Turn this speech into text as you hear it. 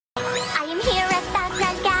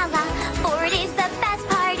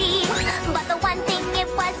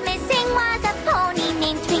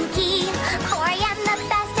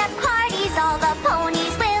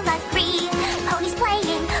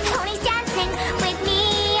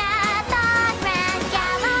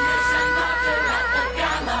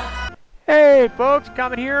Hey folks,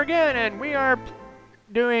 Comet here again, and we are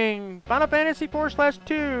doing Final Fantasy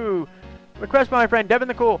 4/2. Request by my friend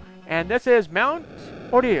Devinthecool, and this is Mount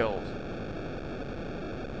Ordeals.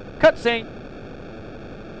 Cutscene.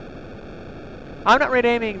 I'm not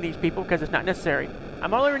renaming these people because it's not necessary.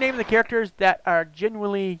 I'm only renaming the characters that are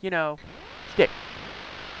genuinely, you know, stick.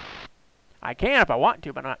 I can if I want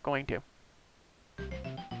to, but I'm not going to.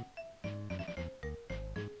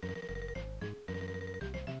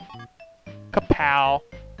 Kapow.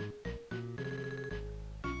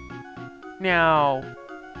 Now,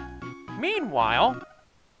 meanwhile,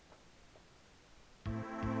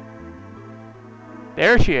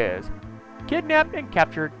 there she is, kidnapped and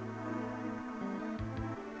captured.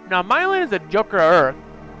 Now, Mylan is a Joker of Earth.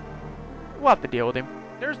 We'll have to deal with him.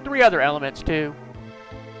 There's 3 other elements, too.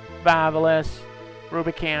 Vavalus,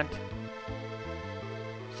 Rubicant,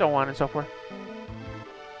 so on and so forth.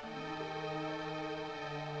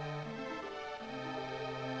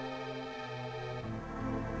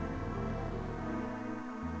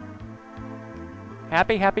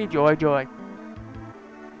 Happy, happy, joy, joy.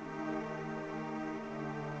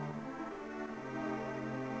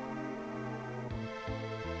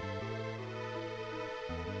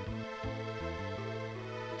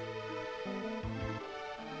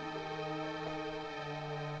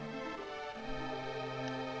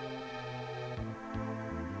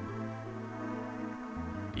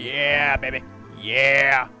 Yeah, baby.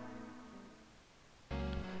 Yeah.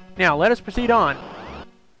 Now, let us proceed on.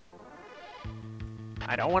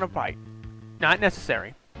 I don't want to fight. Not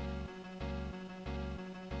necessary.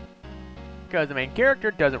 Because the main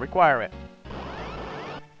character doesn't require it.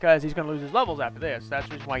 Because he's going to lose his levels after this. That's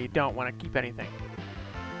the reason why you don't want to keep anything.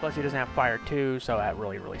 Plus he doesn't have fire too, so that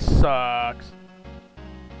really, really sucks.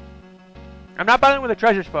 I'm not bothering with the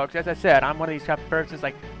treasures, folks. As I said, I'm one of these type of persons,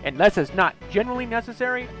 like, unless it's not generally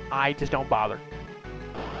necessary, I just don't bother.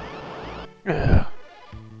 Ugh.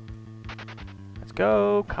 Let's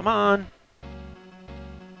go. Come on.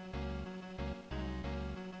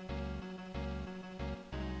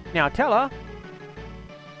 Now, Tella.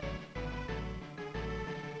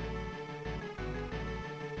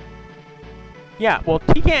 Yeah, well,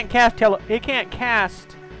 he can't cast Tella. He can't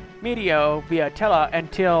cast Meteor via Tella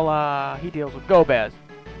until he deals with Gobez.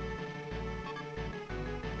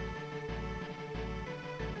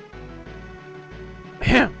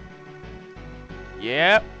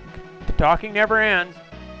 Yep, the talking never ends.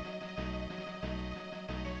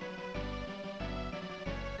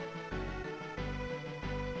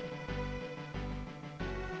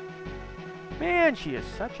 Man, she is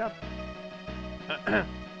such a...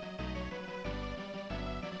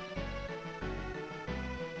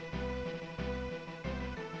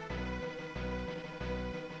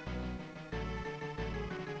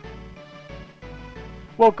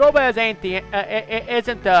 Well, Gobez ain't the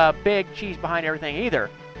isn't the big cheese behind everything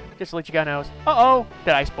either. Just to let you guys know. Uh-oh,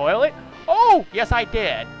 did I spoil it? Oh, yes I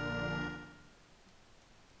did.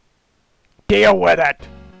 Deal with it.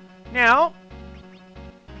 Now,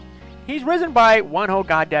 he's risen by 1 whole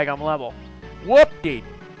goddaggum level. Whoop-dee.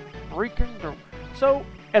 Freaking... So,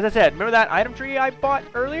 as I said, remember that item tree I bought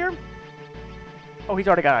earlier? Oh, he's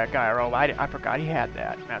already got a gyro. I forgot he had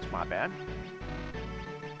that. That's my bad.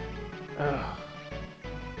 Ugh.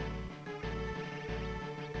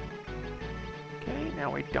 Okay,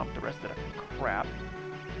 now we dump the rest of the crap.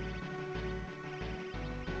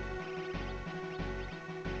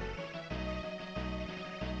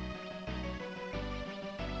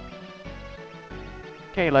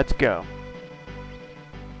 Okay, let's go.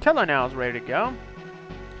 Tella now is ready to go.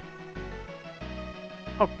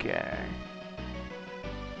 Okay.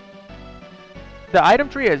 The item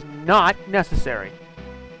tree is not necessary.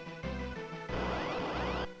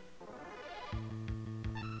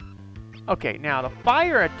 Okay, now the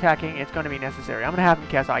fire attacking is going to be necessary. I'm going to have him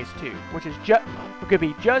cast Ice too, which is could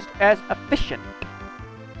be just as efficient.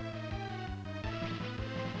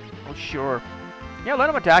 Oh, sure. Yeah, let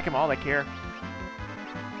them attack him all they care.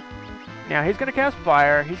 Now, he's going to cast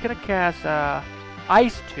Fire. He's going to cast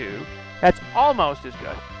Ice 2. That's almost as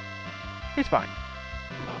good. He's fine.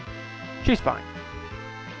 She's fine.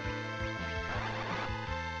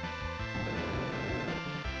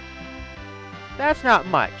 That's not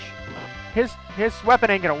much. His weapon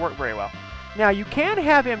ain't going to work very well. Now, you can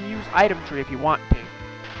have him use Item Tree if you want to.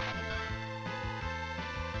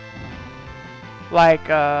 Like,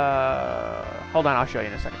 hold on, I'll show you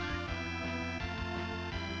in a second.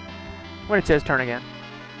 When it's his turn again.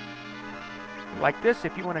 Like this,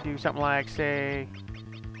 if you want to do something like, say,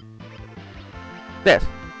 this.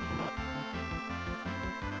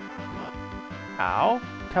 Ow.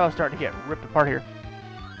 Tella's starting to get ripped apart here.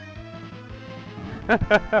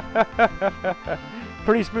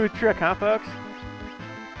 Pretty smooth trick, huh, folks?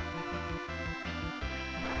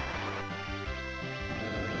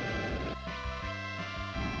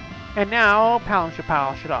 And now, Palom should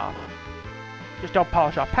polish it off. Just don't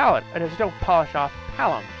polish off Pallet. Just don't polish off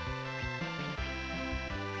Palom.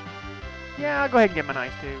 Yeah, I'll go ahead and give him an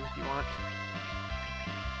ice too, if you want.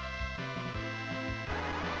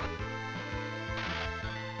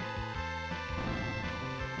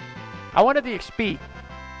 I wanted the XP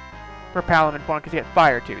for Palom and Fawn because he had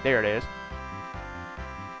fire too. There it is.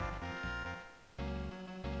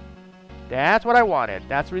 That's what I wanted.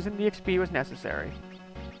 That's the reason the XP was necessary.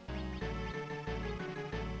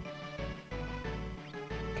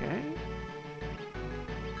 Okay.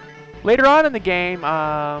 Later on in the game,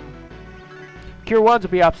 Cure 1s will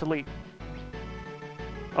be obsolete.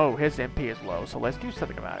 Oh, his MP is low, so let's do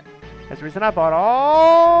something about it. That's the reason I bought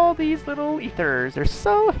all these little ethers. They're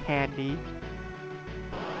so handy.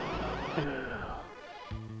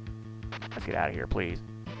 Let's get out of here, please.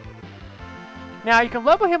 Now, you can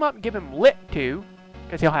level him up and give him lit, too,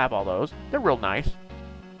 because he'll have all those. They're real nice.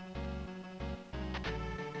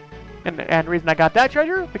 And the reason I got that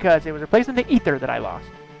treasure, because it was replacing the ether that I lost.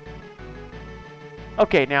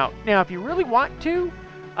 Okay, now if you really want to,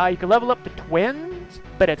 you can level up the twins,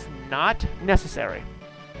 but it's not necessary.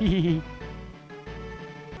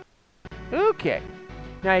 Okay.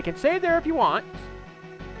 Now you can save there if you want,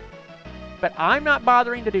 but I'm not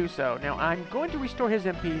bothering to do so. Now I'm going to restore his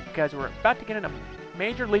MP because we're about to get in a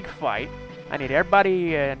major league fight. I need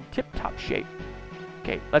everybody in tip-top shape.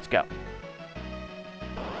 Okay, let's go.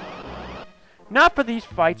 Not for these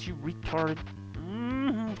fights, you retarded.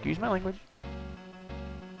 Excuse my language.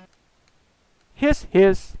 Hiss,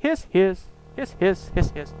 hiss, hiss, hiss, hiss, hiss,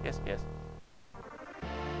 hiss, hiss, hiss, hiss.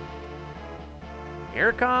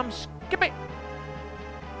 Here comes Skippy.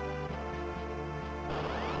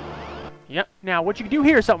 Yep. Now, what you can do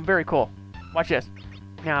here is something very cool. Watch this.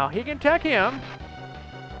 Now, he can attack him.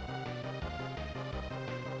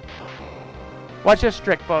 Watch this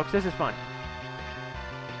trick, folks. This is fun.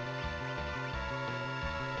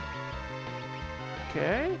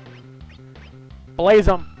 Okay. Blaze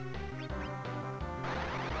him.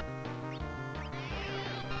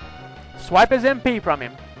 Swipe his MP from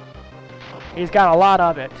him. He's got a lot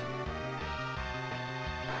of it.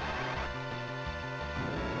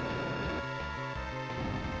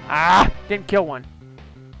 Ah! Didn't kill one.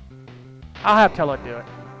 I'll have Tello do it.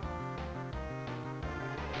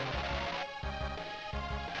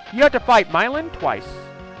 You have to fight Mylan twice.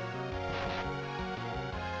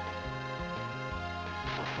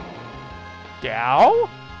 Dow?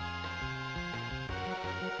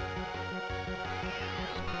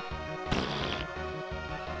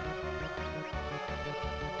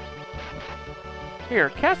 Here,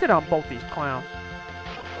 cast it on both these clowns.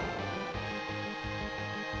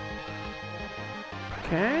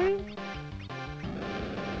 Okay.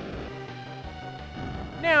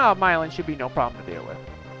 Now Mylan should be no problem to deal with.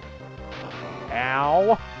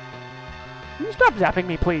 Ow. Can you stop zapping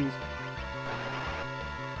me, please?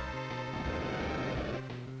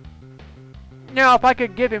 Now, if I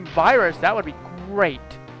could give him Virus, that would be great.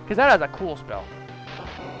 Because that has a cool spell.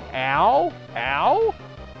 Ow. Ow.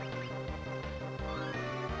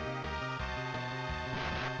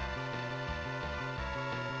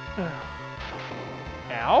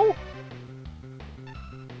 Ow.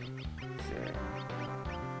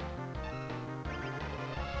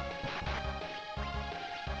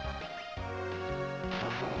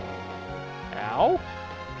 Ow.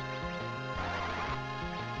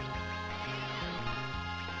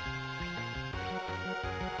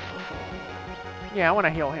 Yeah, I want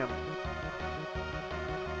to heal him.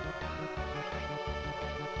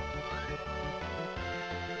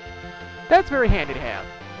 That's very handy to have.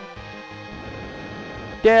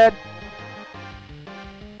 Dead.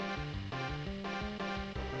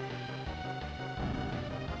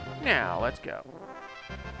 Now, let's go.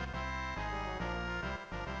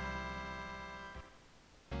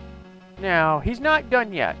 Now, he's not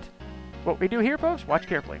done yet. What we do here, folks, watch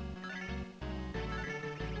carefully.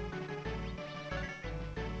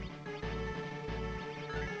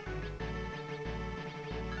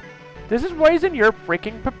 This is reason you're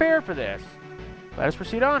freaking prepared for this. Let us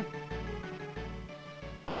proceed on.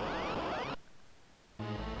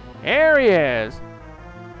 There he is.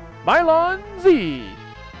 Mylan Z.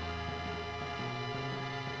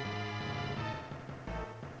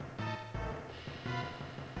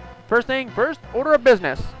 First thing first, order of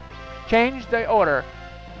business. Change the order.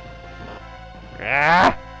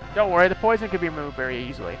 Ah, don't worry, the poison can be removed very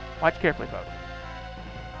easily. Watch carefully, folks.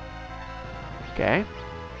 Okay.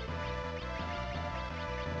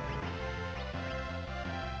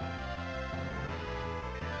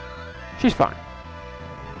 She's fine.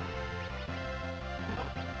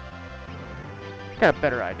 Got a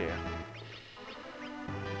better idea.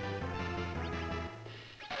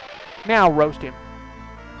 Now roast him.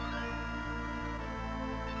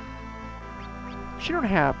 She don't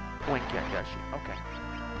have blink yet, does she? Okay.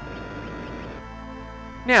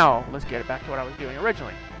 Now, let's get it back to what I was doing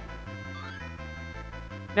originally.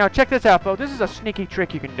 Now, check this out, folks. This is a sneaky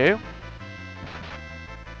trick you can do.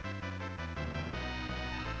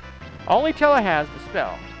 Only Tella has the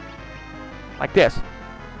spell. Like this.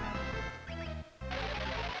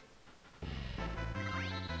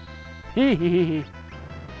 Hee hee hee hee.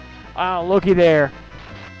 Oh, looky there.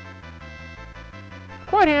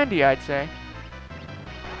 Quite handy, I'd say.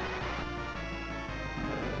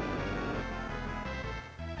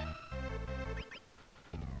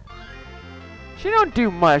 She don't do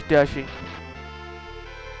much, does she?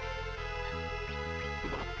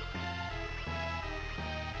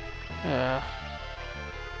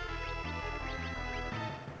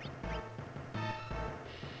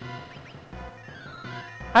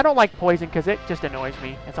 I don't like poison because it just annoys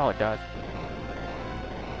me. That's all it does.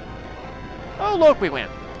 Oh, look, we win.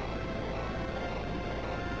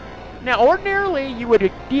 Now, ordinarily, you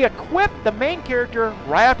would de-equip the main character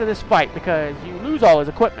right after this fight because you lose all his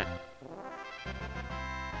equipment.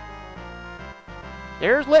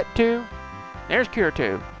 There's Lit 2. There's Cure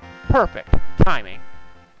 2. Perfect timing.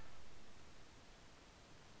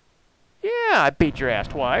 Yeah, I beat your ass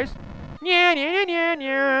twice. Yeah, yeah, yeah,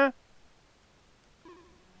 yeah.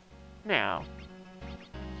 Now,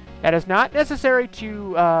 that is not necessary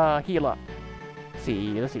to heal up. Let's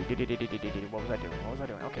see. What was I doing? What was I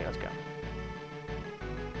doing? Okay, let's go.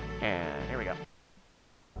 And here we go.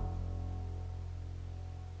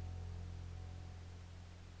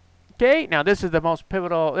 Okay, now this is the most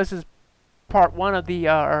pivotal. This is part one of the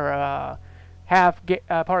part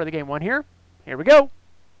of the game one here. Here we go.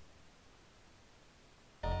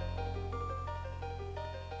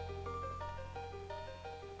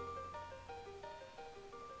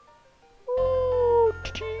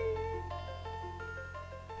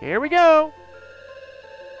 Here we go.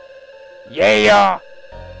 Yeah.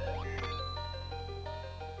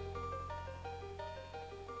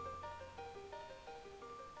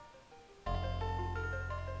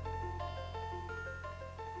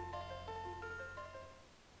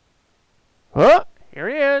 Oh, here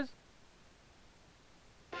he is.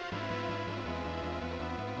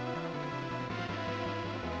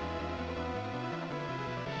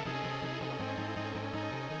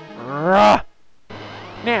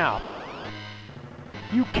 Now,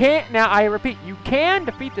 you can't, now I repeat, you can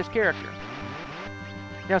defeat this character.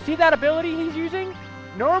 Now see that ability he's using?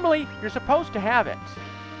 Normally, you're supposed to have it.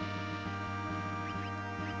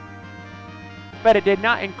 But it did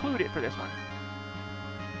not include it for this one.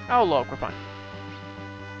 Oh look, we're fine.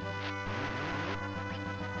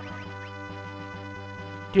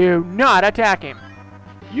 Do not attack him.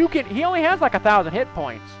 You can, he only has like 1,000 hit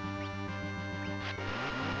points.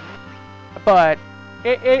 But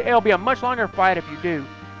it'll be a much longer fight if you do.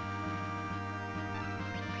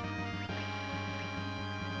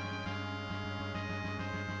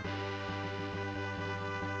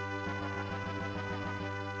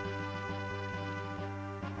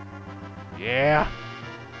 Yeah.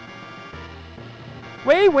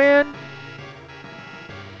 We win.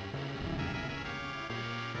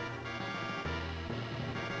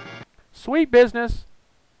 Sweet business.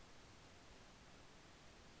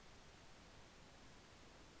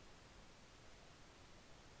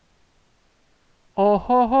 Oh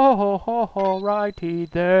ho ho ho ho ho, righty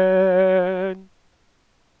then.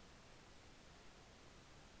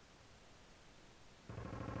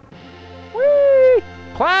 Whee!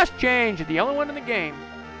 Class change is the only one in the game.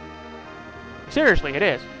 Seriously, it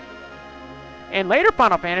is. In later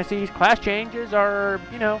Final Fantasies, class changes are,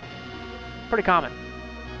 you know, pretty common.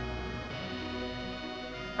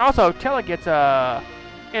 Also, Tella gets a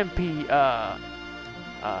MP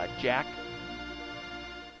Jack,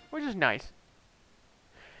 which is nice.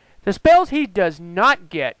 The spells he does not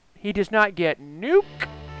get Nuke,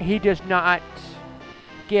 he does not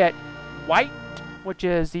get White, which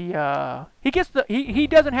is the, he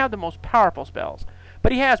doesn't have the most powerful spells,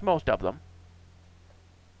 but he has most of them.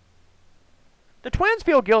 The twins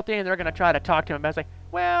feel guilty and they're going to try to talk to him about it. It's like,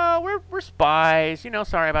 well, we're spies, you know,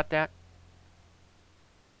 sorry about that.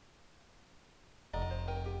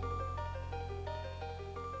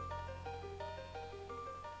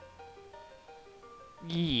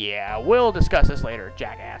 Yeah, we'll discuss this later,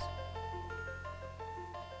 jackass.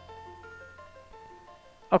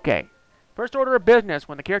 Okay, First order of business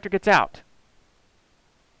when the character gets out.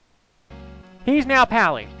 He's now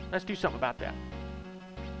Pally. Let's do something about that.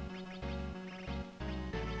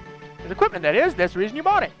 There's equipment, that is. That's the reason you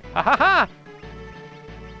bought it. Ha ha ha!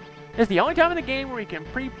 This is the only time in the game where you can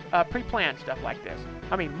pre-plan stuff like this.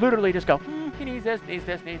 I mean, literally just go, he needs this, needs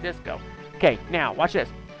this, needs this, go. Okay, now, watch this.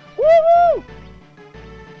 Woo-hoo!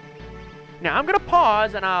 Now, I'm going to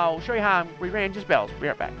pause, and I'll show you how I rearrange the spells. Be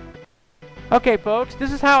right back. Okay, folks,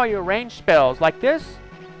 this is how you arrange spells. Like this,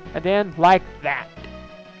 and then like that.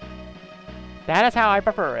 That is how I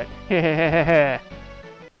prefer it.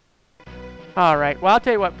 Alright, well, I'll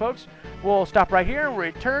tell you what, folks. We'll stop right here and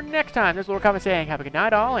return next time. This is Lord Comet saying, have a good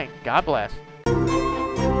night, all, and God bless.